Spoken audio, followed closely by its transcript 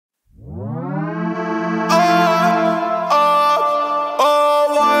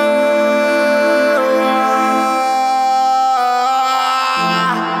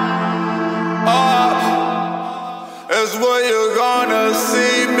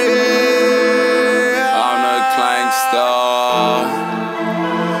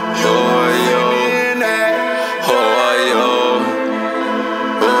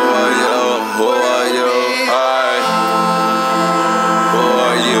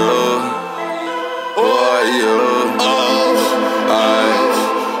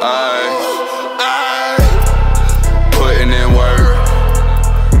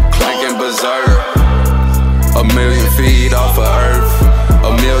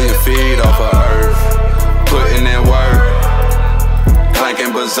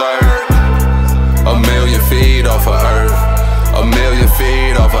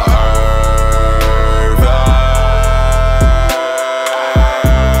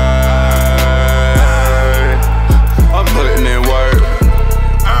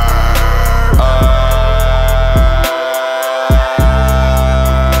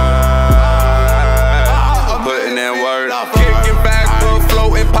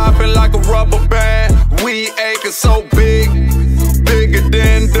like a rubber band. We aching so big, bigger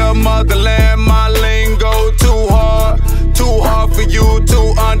than the motherland. My lingo too hard for you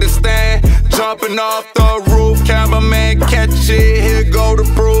to understand. Jumping off the roof, cameraman catch it, here go the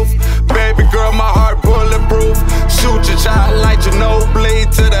proof. Baby girl, my heart bulletproof. Shoot your child like Ginobili.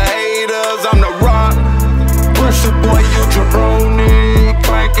 To the haters, I'm the rock. Push the boy, you jabroni.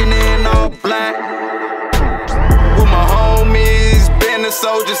 Clanking in all black with my homies. Been a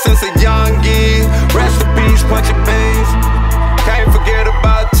soldier since a youngie. Rest in peace, punch your beans. Can't forget about